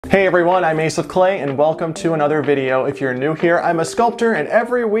Hey everyone, I'm Ace of Clay and welcome to another video. If you're new here, I'm a sculptor and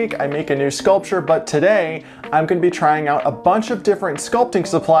every week I make a new sculpture, but today I'm going to be trying out a bunch of different sculpting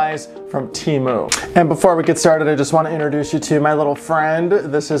supplies from TEMU. And before we get started, I just want to introduce you to my little friend.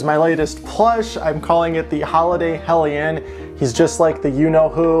 This is my latest plush. I'm calling it the Holiday Hellion. He's just like the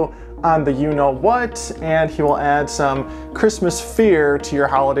you-know-who on the you-know-what, and he will add some Christmas fear to your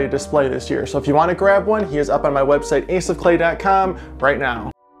holiday display this year. So if you want to grab one, he is up on my website, aceofclay.com, right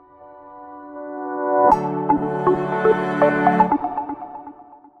now.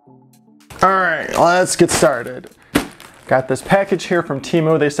 Alright, let's get started. Got this package here from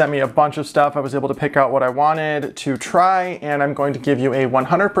TEMU. They sent me a bunch of stuff. I was able to pick out what I wanted to try, and I'm going to give you a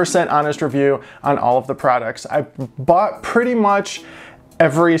 100% honest review on all of the products. I bought pretty much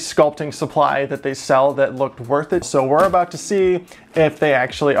every sculpting supply that they sell that looked worth it. So we're about to see if they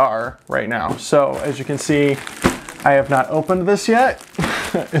actually are right now. So as you can see, I have not opened this yet.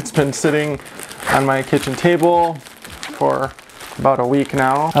 It's been sitting on my kitchen table for about a week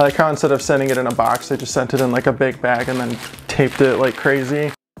now. I like how instead of sending it in a box, they just sent it in like a big bag and then taped it like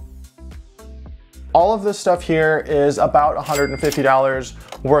crazy. All of this stuff here is about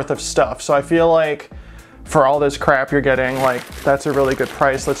 $150 worth of stuff. So I feel like for all this crap you're getting, like, that's a really good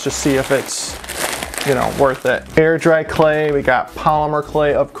price. Let's just see if it's, you know, worth it. Air dry clay, we got polymer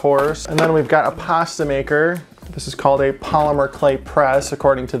clay, of course. And then we've got a pasta maker. This is called a polymer clay press,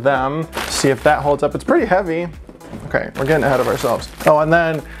 according to them. See if that holds up. It's pretty heavy. Okay, we're getting ahead of ourselves. Oh, and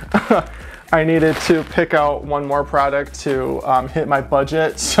then I needed to pick out one more product to hit my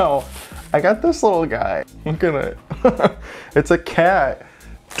budget. So I got this little guy. Look at it. It's a cat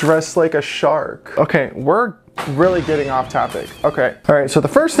dressed like a shark. Okay, we're really getting off topic. Okay, all right, so the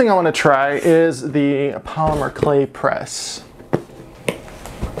first thing I want to try is the polymer clay press.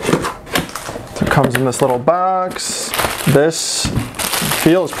 So it comes in this little box. This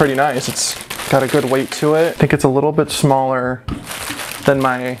feels pretty nice. It's got a good weight to it. I think it's a little bit smaller than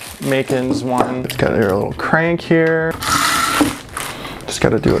my Makin's one. It's got a little crank here. Just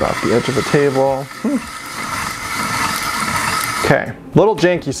got to do it off the edge of the table. Okay, little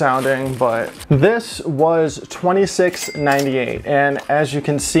janky sounding, but this was $26.98, and as you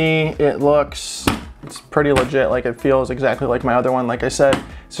can see, it's pretty legit. Like, it feels exactly like my other one. Like I said,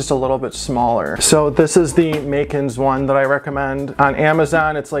 it's just a little bit smaller. So this is the Makin's one that I recommend. On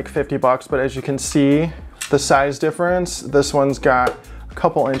Amazon, it's like 50 bucks, but as you can see, the size difference, this one's got a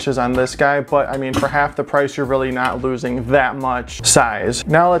couple inches on this guy, but I mean, for half the price, you're really not losing that much size.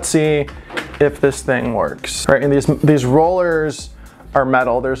 Now let's see if this thing works. Right, and these rollers are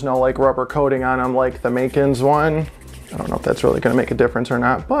metal. There's no like rubber coating on them like the Makin's one. I don't know if that's really gonna make a difference or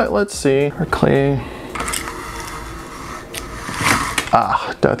not, but let's see. Our clay.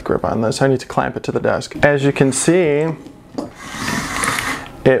 Death grip on this. I need to clamp it to the desk. As you can see,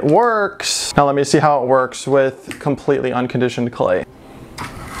 it works. Now let me see how it works with completely unconditioned clay.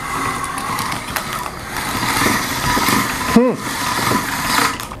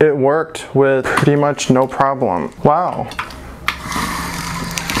 It worked with pretty much no problem. Wow.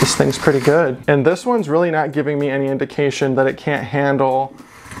 This thing's pretty good. And this one's really not giving me any indication that it can't handle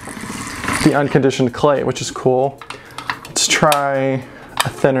the unconditioned clay, which is cool. Let's try a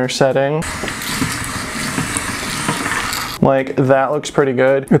thinner setting. Like, that looks pretty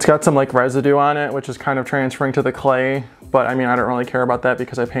good. It's got some like residue on it, which is kind of transferring to the clay, but I mean, I don't really care about that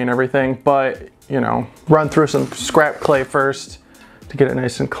because I paint everything, but you know, run through some scrap clay first to get it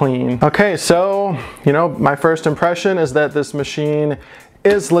nice and clean. Okay, so, you know, my first impression is that this machine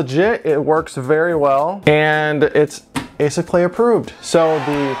is legit. It works very well, and it's Ace of Clay approved. So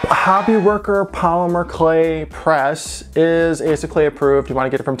the Hobby Worker Polymer Clay Press is Ace of Clay approved. You want to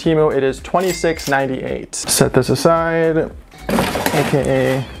get it from TEMU. It is $26.98. Set this aside,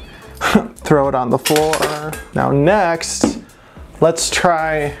 aka throw it on the floor. Now next, let's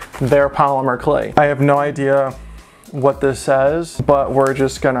try their polymer clay. I have no idea what this says, but we're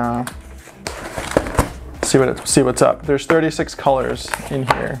just gonna see what's up. There's 36 colors in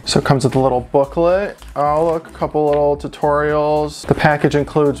here. So it comes with a little booklet. Oh look, a couple little tutorials. The package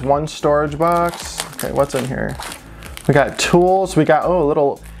includes one storage box. Okay, what's in here? We got tools. We got, oh,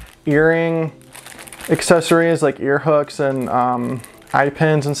 little earring accessories like ear hooks and eye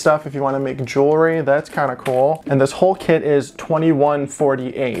pins and stuff if you want to make jewelry. That's kind of cool. And this whole kit is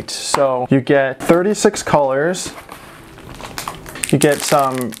 $21.48. So you get 36 colors. You get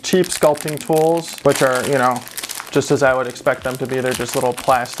some cheap sculpting tools, which are, you know, just as I would expect them to be. They're just little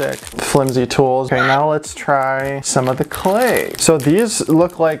plastic, flimsy tools. Okay, now let's try some of the clay. So these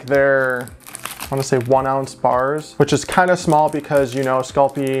look like they're, I want to say 1 ounce bars, which is kind of small because, you know,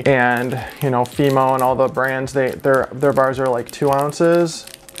 Sculpey and, you know, Fimo and all the brands, their bars are like 2 ounces.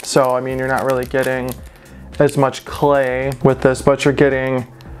 So, I mean, you're not really getting as much clay with this, but you're getting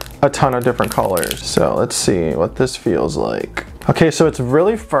a ton of different colors. So let's see what this feels like. Okay, so it's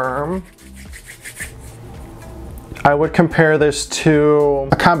really firm. I would compare this to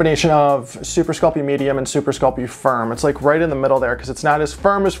a combination of Super Sculpey Medium and Super Sculpey Firm. It's like right in the middle there because it's not as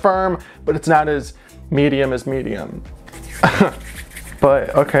firm, but it's not as medium as medium.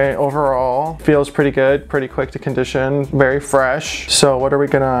 But okay, overall, feels pretty good, pretty quick to condition, very fresh. So what are we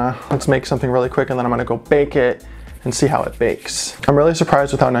gonna, let's make something really quick and then I'm gonna go bake it and see how it bakes. I'm really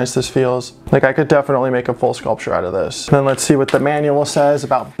surprised with how nice this feels. Like I could definitely make a full sculpture out of this. And then let's see what the manual says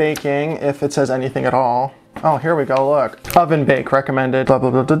about baking, if it says anything at all. Oh, here we go, look. Oven bake recommended, blah,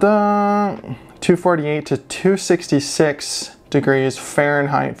 blah, blah, blah, blah. 248 to 266 degrees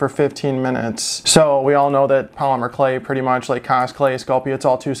Fahrenheit for 15 minutes. So we all know that polymer clay, pretty much like Tried CLAY Sculpey, it's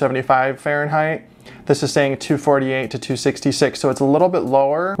all 275 Fahrenheit. This is saying 248 to 266, so it's a little bit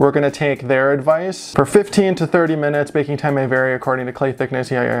lower. We're gonna take their advice. For 15 to 30 minutes, baking time may vary according to clay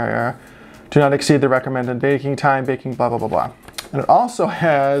thickness, yeah. Do not exceed the recommended baking time, baking blah, blah, blah, blah. And it also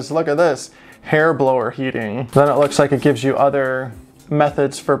has, look at this, hair blower heating. Then it looks like it gives you other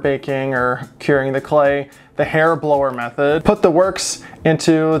methods for baking or curing the clay. The hair blower method. Put the works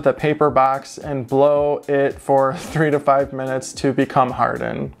into the paper box and blow it for 3 to 5 minutes to become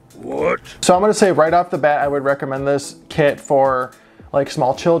hardened. What? So I'm gonna say right off the bat, I would recommend this kit for like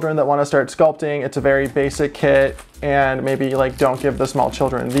small children that wanna start sculpting. It's a very basic kit and maybe like don't give the small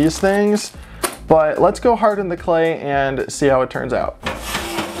children these things, but let's go harden the clay and see how it turns out.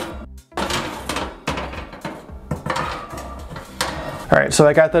 All right, so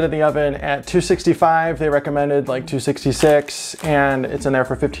I got that in the oven at 265. They recommended like 266 and it's in there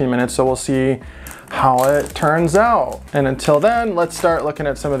for 15 minutes. So we'll see how it turns out. And until then, let's start looking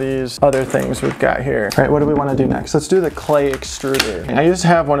at some of these other things we've got here. All right, what do we want to do next? Let's do the clay extruder. I used to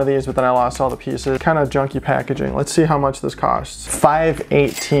have one of these, but then I lost all the pieces. Kind of junky packaging. Let's see how much this costs.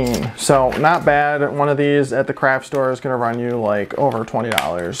 $5.18. So not bad. One of these at the craft store is gonna run you like over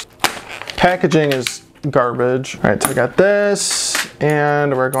 $20. Packaging is garbage. All right, so I got this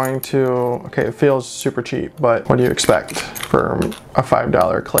and we're going to, okay, it feels super cheap, but what do you expect for a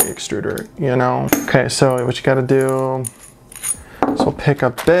 $5 clay extruder, you know? Okay, so what you gotta do, so we'll pick a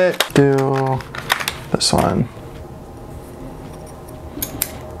bit, do this one.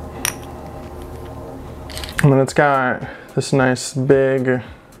 And then it's got this nice big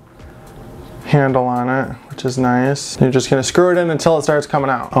handle on it, which is nice. You're just gonna screw it in until it starts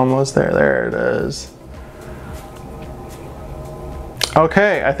coming out. Almost there, there it is.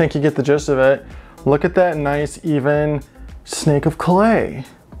 Okay, I think you get the gist of it. Look at that nice, even snake of clay.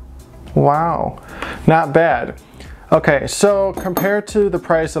 Wow, not bad. Okay, so compared to the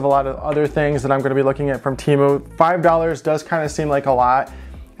price of a lot of other things that I'm gonna be looking at from TEMU, $5 does kind of seem like a lot,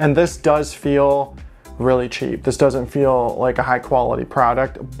 and this does feel really cheap. This doesn't feel like a high quality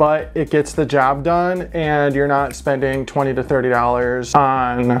product, but it gets the job done and you're not spending $20 to $30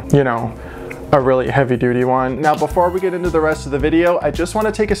 on, you know, a really heavy duty one. Now, before we get into the rest of the video, I just want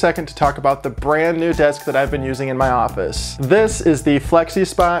to take a second to talk about the brand new desk that I've been using in my office. This is the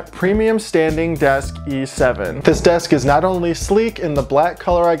FlexiSpot Premium Standing Desk E7. This desk is not only sleek in the black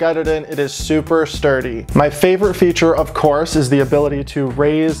color I got it in, it is super sturdy. My favorite feature, of course, is the ability to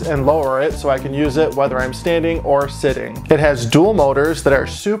raise and lower it so I can use it whether I'm standing or sitting. It has dual motors that are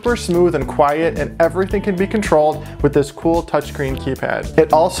super smooth and quiet, and everything can be controlled with this cool touchscreen keypad.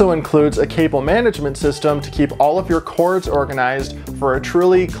 It also includes a cable management system to keep all of your cords organized for a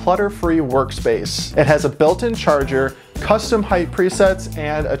truly clutter-free workspace. It has a built-in charger, custom height presets,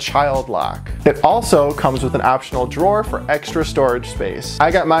 and a child lock. It also comes with an optional drawer for extra storage space. I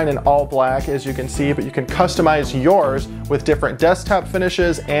got mine in all black, as you can see, but you can customize yours with different desktop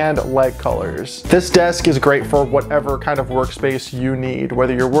finishes and leg colors. This desk is great for whatever kind of workspace you need.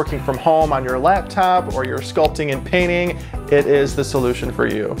 Whether you're working from home on your laptop or you're sculpting and painting, it is the solution for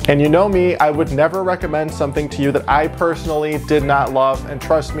you. And you know me, I would never recommend something to you that I personally did not love, and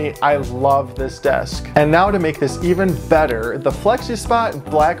trust me, I love this desk. And now to make this even better, the FlexiSpot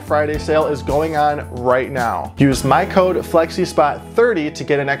Black Friday Sale is going on right now. Use my code FlexiSpot30 to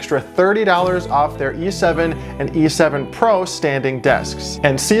get an extra $30 off their E7 and E7 Pro standing desks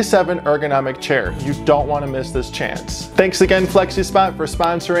and C7 ergonomic chair. You don't want to miss this chance. Thanks again, FlexiSpot, for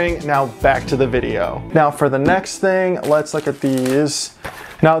sponsoring. Now back to the video. Now for the next thing, let's look at these.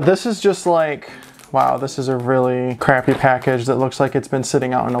 Now this is just like, wow, this is a really crappy package that looks like it's been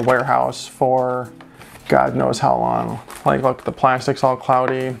sitting out in a warehouse for God knows how long. Like, look, the plastic's all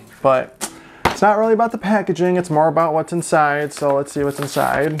cloudy, but it's not really about the packaging, it's more about what's inside. So let's see what's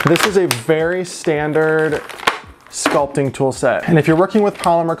inside. This is a very standard sculpting tool set. And if you're working with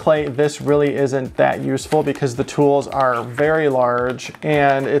polymer clay, this really isn't that useful because the tools are very large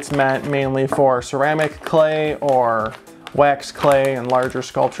and it's meant mainly for ceramic clay or wax clay and larger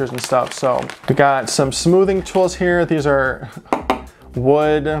sculptures and stuff. So we got some smoothing tools here. These are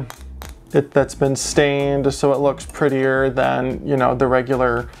wood that's been stained so it looks prettier than, you know, the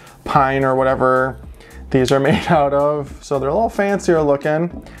regular pine or whatever these are made out of. So they're a little fancier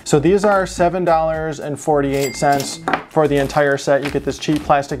looking. So these are $7.48 for the entire set. You get this cheap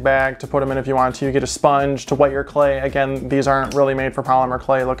plastic bag to put them in if you want to. You get a sponge to wet your clay. Again, these aren't really made for polymer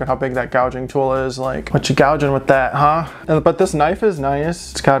clay. Look at how big that gouging tool is. Like, what you gouging with that, huh? But this knife is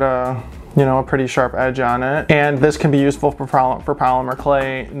nice. It's got a, you know, a pretty sharp edge on it. And this can be useful for polymer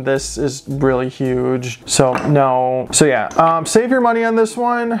clay. This is really huge. So no, so yeah, save your money on this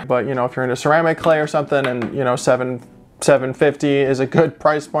one. But you know, if you're into ceramic clay or something and you know, $7.50 is a good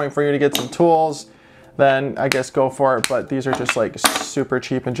price point for you to get some tools, then I guess go for it. But these are just like super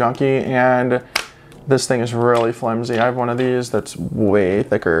cheap and junky. And this thing is really flimsy. I have one of these that's way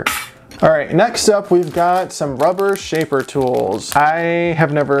thicker. All right, next up we've got some rubber shaper tools. I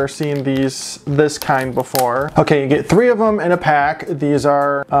have never seen this kind before. Okay, you get 3 of them in a pack. These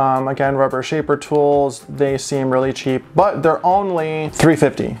are, again, rubber shaper tools. They seem really cheap, but they're only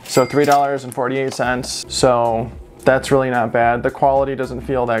 $3.50, so $3.48. So that's really not bad. The quality doesn't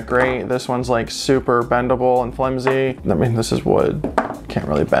feel that great. This one's like super bendable and flimsy. I mean, this is wood. Can't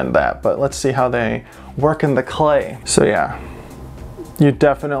really bend that, but let's see how they work in the clay. So yeah. You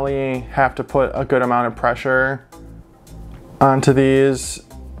definitely have to put a good amount of pressure onto these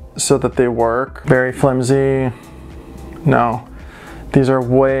so that they work. Very flimsy. No, these are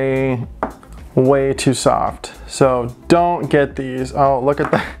way too soft. So don't get these. Oh, look at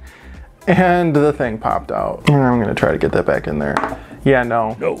that. And the thing popped out. And I'm gonna try to get that back in there. Yeah,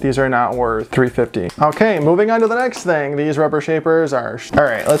 no, these are not worth $3.50. Okay, moving on to the next thing. These rubber shapers are, all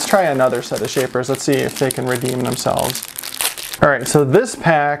right, let's try another set of shapers. Let's see if they can redeem themselves. All right, so this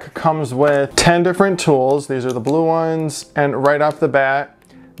pack comes with 10 different tools. These are the blue ones, and right off the bat,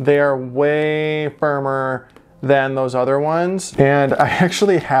 they are way firmer than those other ones. And I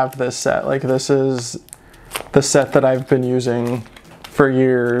actually have this set. Like, this is the set that I've been using for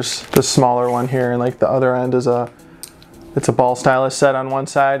years. The smaller one here, and like the other end is it's a ball stylus set on one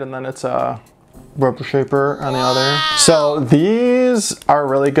side, and then it's a rubber shaper on the other. So these are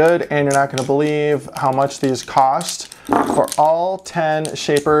really good, and you're not gonna believe how much these cost. For all 10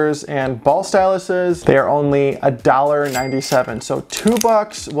 shapers and ball styluses, they are only $1.97. So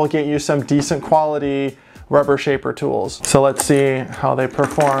 $2 will get you some decent quality rubber shaper tools. So let's see how they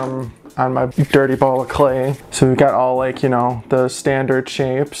perform on my dirty ball of clay. So we've got all, like, you know, the standard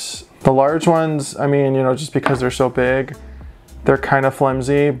shapes. The large ones, I mean, you know, just because they're so big, they're kind of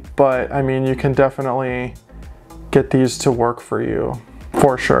flimsy, but I mean, you can definitely get these to work for you,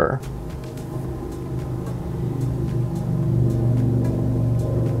 for sure.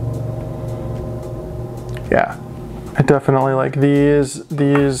 Yeah, I definitely like these.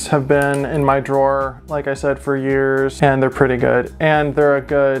 These have been in my drawer, like I said, for years, and they're pretty good. And they're a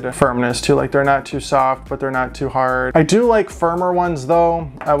good firmness too. Like, they're not too soft, but they're not too hard. I do like firmer ones though,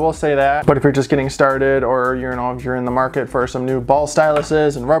 I will say that. But if you're just getting started, or you know, if you're in the market for some new ball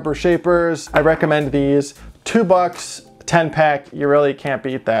styluses and rubber shapers, I recommend these. $2, 10 pack, you really can't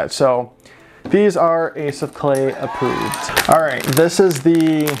beat that. So these are Ace of Clay approved. All right, this is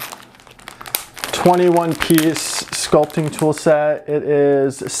the 21-piece sculpting tool set. It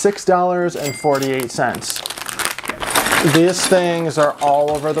is $6.48. These things are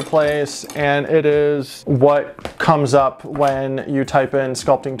all over the place, and it is what comes up when you type in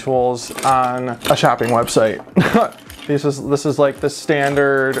sculpting tools on a shopping website. This is like the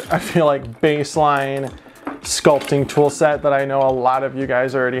standard, I feel like, baseline sculpting tool set that I know a lot of you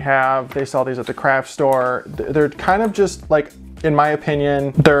guys already have. They sell these at the craft store. They're kind of just like, in my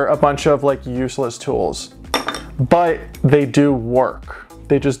opinion, they're a bunch of like useless tools, but they do work.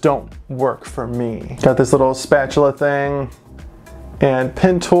 They just don't work for me. Got this little spatula thing and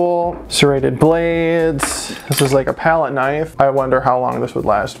pin tool, serrated blades. This is like a palette knife. I wonder how long this would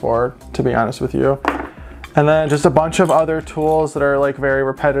last for, to be honest with you. And then just a bunch of other tools that are like very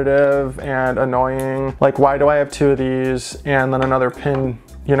repetitive and annoying. Like, why do I have 2 of these? And then another pin.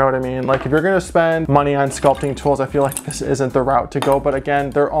 You know what I mean? Like, if you're gonna spend money on sculpting tools, I feel like this isn't the route to go, but again,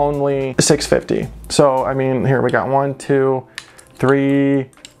 they're only $6.50. So, I mean, here we got 1, 2,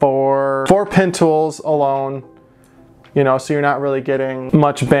 3, 4 pin tools alone, you know, so you're not really getting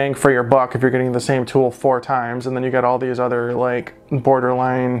much bang for your buck if you're getting the same tool 4 times, and then you got all these other like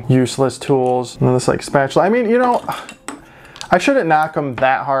borderline useless tools, and then this like spatula. I mean, you know, I shouldn't knock them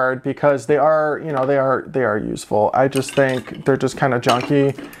that hard because they are, you know, they are useful. I just think they're just kind of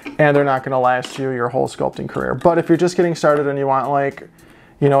junky and they're not going to last you your whole sculpting career. But if you're just getting started and you want like,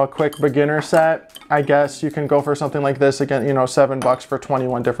 you know, a quick beginner set, I guess you can go for something like this. Again, you know, $7 for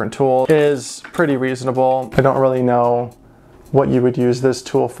 21 different tools is pretty reasonable. I don't really know what you would use this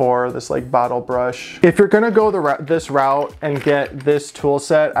tool for, this like bottle brush. If you're gonna go this route and get this tool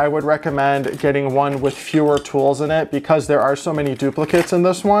set, I would recommend getting one with fewer tools in it because there are so many duplicates in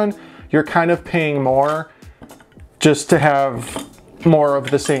this one. You're kind of paying more just to have more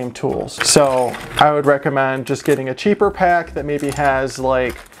of the same tools. So I would recommend just getting a cheaper pack that maybe has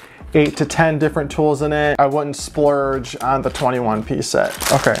like 8 to 10 different tools in it. I wouldn't splurge on the 21 piece set.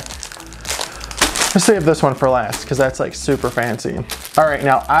 Okay. Let's save this one for last because that's like super fancy. All right,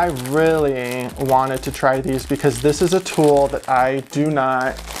 now I really wanted to try these because this is a tool that I do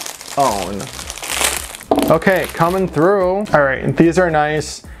not own. Okay, coming through. All right, and these are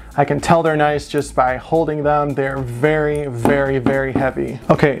nice. I can tell they're nice just by holding them. They're very, very, very heavy.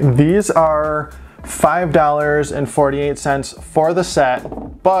 Okay, these are $5.48 for the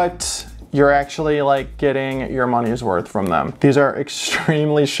set, but you're actually like getting your money's worth from them. These are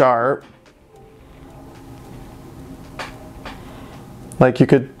extremely sharp. Like you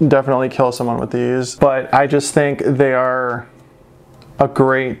could definitely kill someone with these, but I just think they are a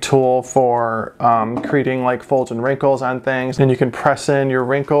great tool for creating like folds and wrinkles on things. And you can press in your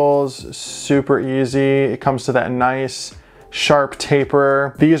wrinkles super easy. It comes to that nice sharp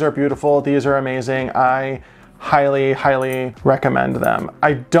taper. These are beautiful. These are amazing. I highly, highly recommend them.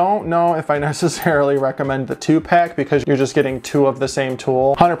 I don't know if I necessarily recommend the 2-pack because you're just getting 2 of the same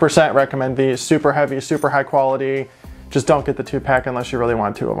tool. 100% recommend these. Super heavy, super high quality. Just don't get the 2-pack unless you really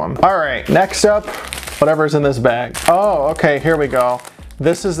want 2 of them. All right, next up, whatever's in this bag. Oh, okay, here we go.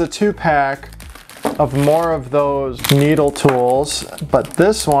 This is the 2-pack of more of those needle tools, but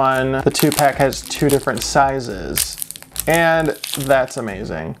this one, the 2-pack has 2 different sizes, and that's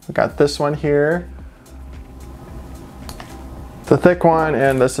amazing. We got this one here, the thick one,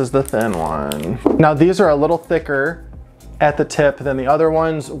 and this is the thin one. Now these are a little thicker at the tip than the other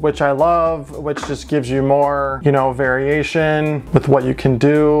ones, which I love, which just gives you more, you know, variation with what you can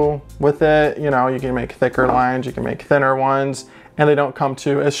do with it. You know, you can make thicker lines, you can make thinner ones, and they don't come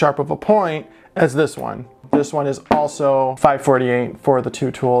to as sharp of a point as this one. This one is also $5.48 for the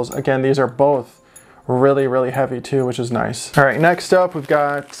 2 tools. Again, these are both really, really heavy too, which is nice. All right, next up, we've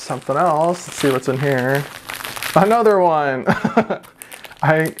got something else. Let's see what's in here. Another one.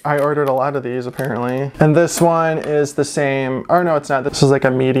 I ordered a lot of these apparently. And this one is the same, or no, it's not. This is like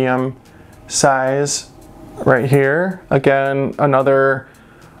a medium size right here. Again, another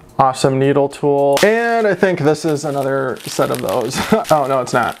awesome needle tool. And I think this is another set of those. Oh, no,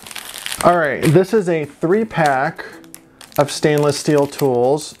 it's not. All right, this is a 3-pack of stainless steel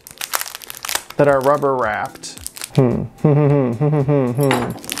tools that are rubber wrapped.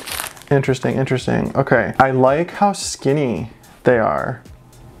 Interesting, interesting. Okay, I like how skinny they are.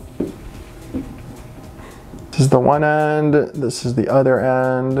 This is the one end, this is the other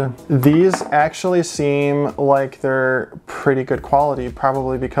end. These actually seem like they're pretty good quality,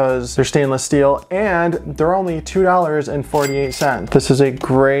 probably because they're stainless steel and they're only $2.48. This is a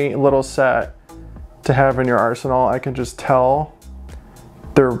great little set to have in your arsenal. I can just tell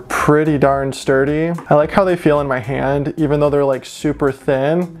they're pretty darn sturdy. I like how they feel in my hand, even though they're like super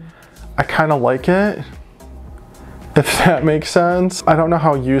thin. I kind of like it, if that makes sense. I don't know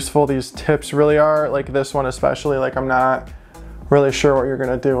how useful these tips really are, like this one especially. Like I'm not really sure what you're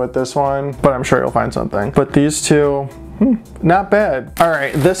gonna do with this one, but I'm sure you'll find something. But these two, not bad. All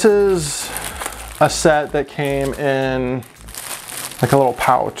right, this is a set that came in like a little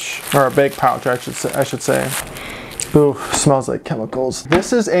pouch, or a big pouch, I should say. Ooh, smells like chemicals.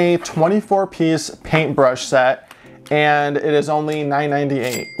 This is a 24-piece paintbrush set, and it is only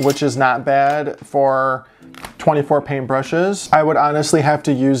 $9.98, which is not bad for 24 paintbrushes. I would honestly have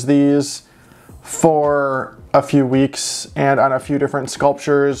to use these for a few weeks and on a few different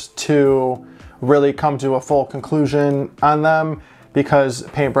sculptures to really come to a full conclusion on them, because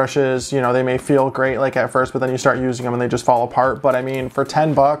paintbrushes, you know, they may feel great like at first, but then you start using them and they just fall apart. But I mean, for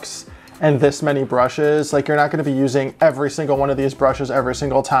 10 bucks and this many brushes, like you're not gonna be using every single one of these brushes every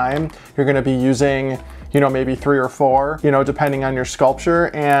single time. You're gonna be using, you know, maybe 3 or 4, you know, depending on your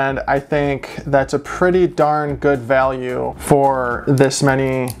sculpture. And I think that's a pretty darn good value for this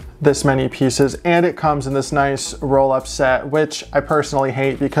many pieces. And it comes in this nice roll-up set, which I personally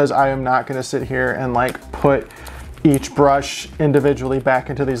hate because I am not gonna sit here and like put each brush individually back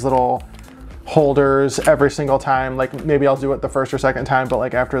into these little holders every single time. Like maybe I'll do it the first or second time, but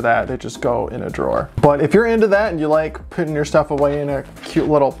like after that, they just go in a drawer. But if you're into that and you like putting your stuff away in a cute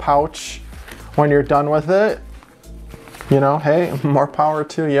little pouch when you're done with it, you know, hey, more power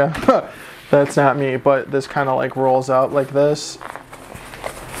to you. That's not me, but this kind of like rolls out like this.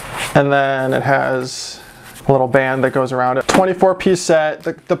 And then it has a little band that goes around it. 24-piece set.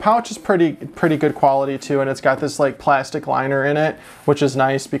 The pouch is pretty good quality too, and it's got this like plastic liner in it, which is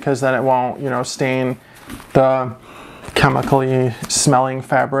nice because then it won't, you know, stain the chemically smelling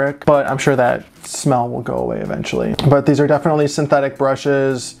fabric. But I'm sure that smell will go away eventually. But these are definitely synthetic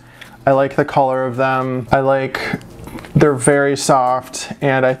brushes. I like the color of them. They're very soft,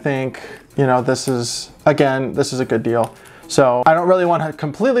 and I think, you know, this is a good deal. So I don't really want to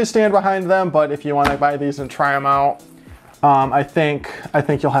completely stand behind them, but if you want to buy these and try them out, I think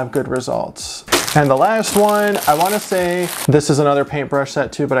you'll have good results. And the last one, I want to say this is another paintbrush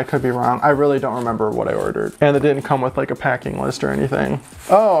set too, but I could be wrong. I really don't remember what I ordered, and it didn't come with like a packing list or anything.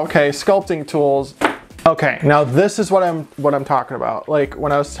 Oh, okay, sculpting tools. Okay, now this is what I'm talking about. Like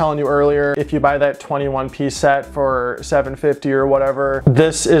when I was telling you earlier, if you buy that 21-piece set for $7.50 or whatever,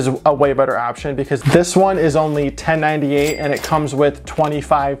 this is a way better option because this one is only $10.98 and it comes with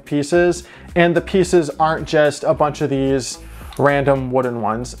 25 pieces, and the pieces aren't just a bunch of these random wooden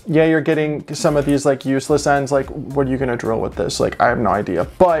ones. Yeah, you're getting some of these like useless ends, like what are you gonna drill with this? Like I have no idea,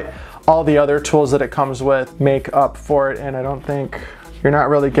 but all the other tools that it comes with make up for it, and I don't think you're not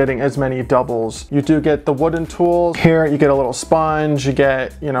really getting as many doubles. You do get the wooden tools. Here you get a little sponge, you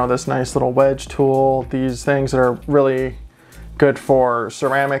get, you know, this nice little wedge tool, these things that are really good for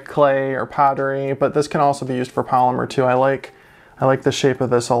ceramic, clay, or pottery, but this can also be used for polymer too. I like the shape of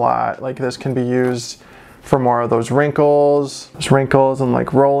this a lot. Like this can be used for more of those wrinkles and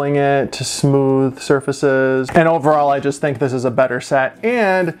like rolling it to smooth surfaces. And overall, I just think this is a better set,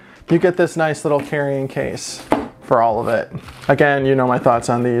 and you get this nice little carrying case for all of it. Again, you know my thoughts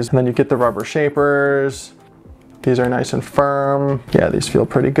on these. And then you get the rubber shapers. These are nice and firm. Yeah, these feel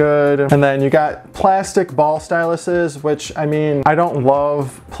pretty good. And then you got plastic ball styluses, which, I mean, I don't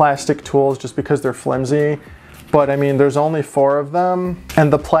love plastic tools just because they're flimsy, but I mean, there's only 4 of them,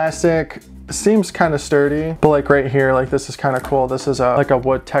 and the plastic seems kind of sturdy. But like right here, like this is kind of cool. This is like a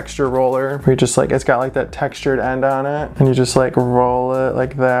wood texture roller where you just like, it's got like that textured end on it, and you just like roll it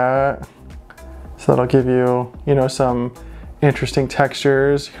like that. So that'll give you, you know, some interesting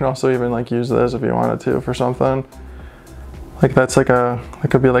textures. You can also even like use this if you wanted to for something. Like that's like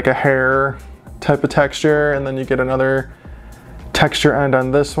it could be like a hair type of texture, and then you get another texture end on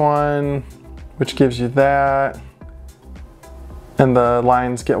this one, which gives you that. And the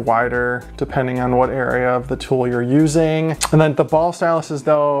lines get wider depending on what area of the tool you're using. And then the ball styluses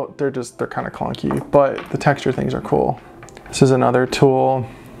though, they're kind of clunky, but the texture things are cool. This is another tool.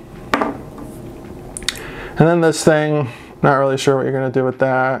 And then this thing, not really sure what you're gonna do with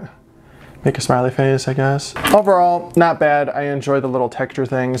that. Make a smiley face, I guess. Overall, not bad. I enjoy the little texture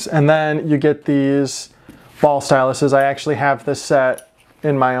things. And then you get these ball styluses. I actually have this set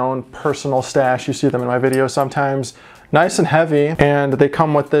in my own personal stash. You see them in my videos sometimes. Nice and heavy, and they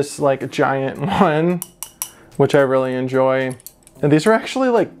come with this like giant one, which I really enjoy. And these are actually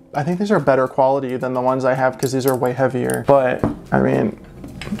like, I think these are better quality than the ones I have because these are way heavier. But I mean,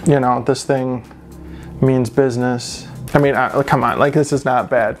 you know, this thing means business. I mean, come on, like this is not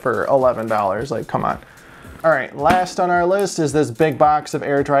bad for $11, like come on. All right, last on our list is this big box of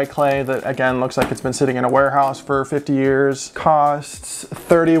air dry clay that again looks like it's been sitting in a warehouse for 50 years. Costs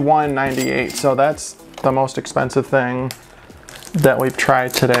 $31.98, so that's the most expensive thing that we've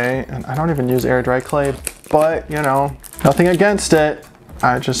tried today. And I don't even use air dry clay, but you know, nothing against it.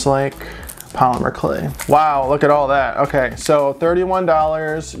 I just like polymer clay. Wow, look at all that. Okay, so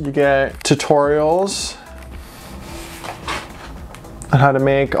 $31, you get tutorials on how to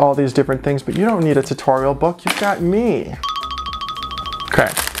make all these different things, but you don't need a tutorial book, you've got me. Okay,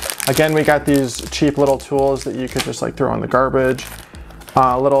 again, we got these cheap little tools that you could just like throw in the garbage.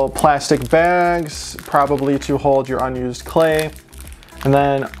 Little plastic bags, probably to hold your unused clay. And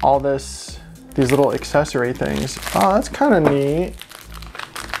then all these little accessory things. Oh, that's kind of neat.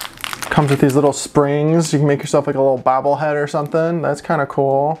 Comes with these little springs. You can make yourself like a little bobblehead or something. That's kind of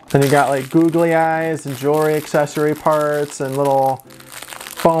cool. Then you got like googly eyes and jewelry accessory parts and little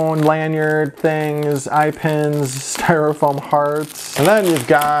phone lanyard things, eye pins, styrofoam hearts. And then you've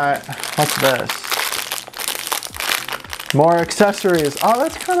got, what's this? More accessories. Oh,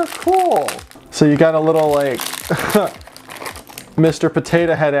 that's kind of cool. So you got a little like Mr.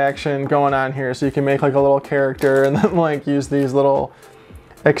 Potato Head action going on here. So you can make like a little character and then like use these little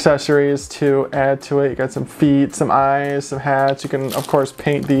accessories to add to it. You got some feet, some eyes, some hats. You can of course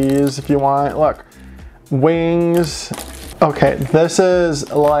paint these if you want. Look, wings. Okay, this is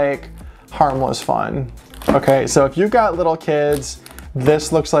like harmless fun. Okay, so if you've got little kids,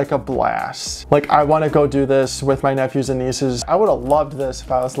 this looks like a blast. Like, I want to go do this with my nephews and nieces. I would have loved this if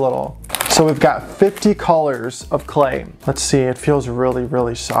I was little. So we've got 50 colors of clay. Let's see, it feels really,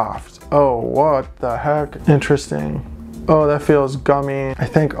 really soft. Oh, what the heck? Interesting. Oh, that feels gummy. I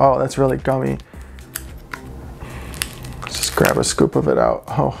think, oh, that's really gummy. Let's just grab a scoop of it out.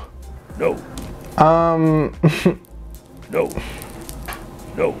 Oh. No. No.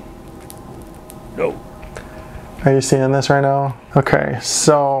 No. No. Are you seeing this right now? Okay,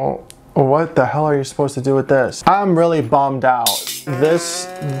 so what the hell are you supposed to do with this? I'm really bummed out. This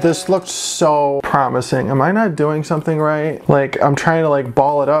looked so promising. Am I not doing something right? Like, I'm trying to like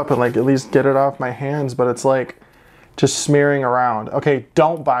ball it up and like at least get it off my hands, but it's like just smearing around. Okay,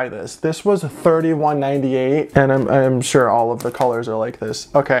 don't buy this. This was $31.98 and I'm sure all of the colors are like this.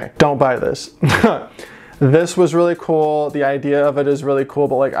 Okay, don't buy this. This was really cool. The idea of it is really cool,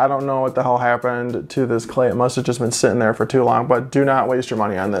 but like, I don't know what the hell happened to this clay. It must have just been sitting there for too long, but do not waste your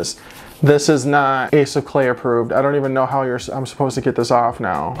money on this. This is not Ace of Clay approved. I don't even know how I'm supposed to get this off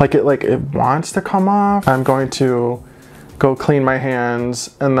now. Like it wants to come off. I'm going to go clean my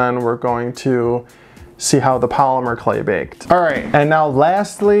hands and then we're going to see how the polymer clay baked. All right, and now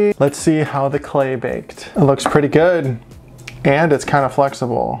lastly, let's see how the clay baked. It looks pretty good and it's kind of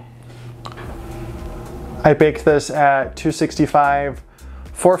flexible. I baked this at 265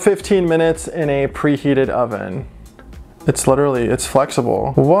 for 15 minutes in a preheated oven. It's literally, it's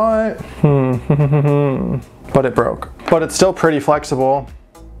flexible. What? But it broke. But it's still pretty flexible.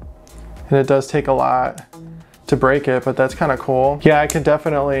 And it does take a lot to break it, but that's kind of cool. Yeah, I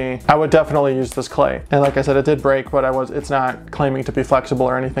would definitely use this clay. And like I said, it did break, but it's not claiming to be flexible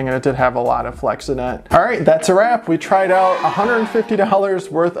or anything, and it did have a lot of flex in it. All right, that's a wrap. We tried out $150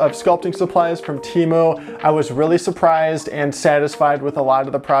 worth of sculpting supplies from TEMU. I was really surprised and satisfied with a lot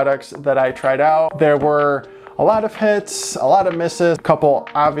of the products that I tried out. There were a lot of hits, a lot of misses, a couple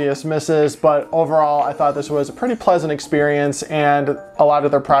obvious misses, but overall I thought this was a pretty pleasant experience and a lot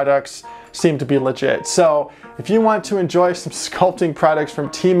of their products seem to be legit. So if you want to enjoy some sculpting products from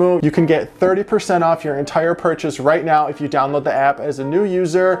TEMU, you can get 30% off your entire purchase right now if you download the app as a new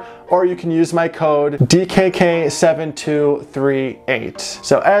user, or you can use my code DKK7238.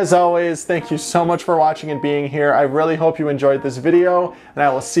 So as always, thank you so much for watching and being here. I really hope you enjoyed this video, and I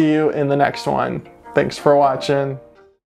will see you in the next one. Thanks for watching.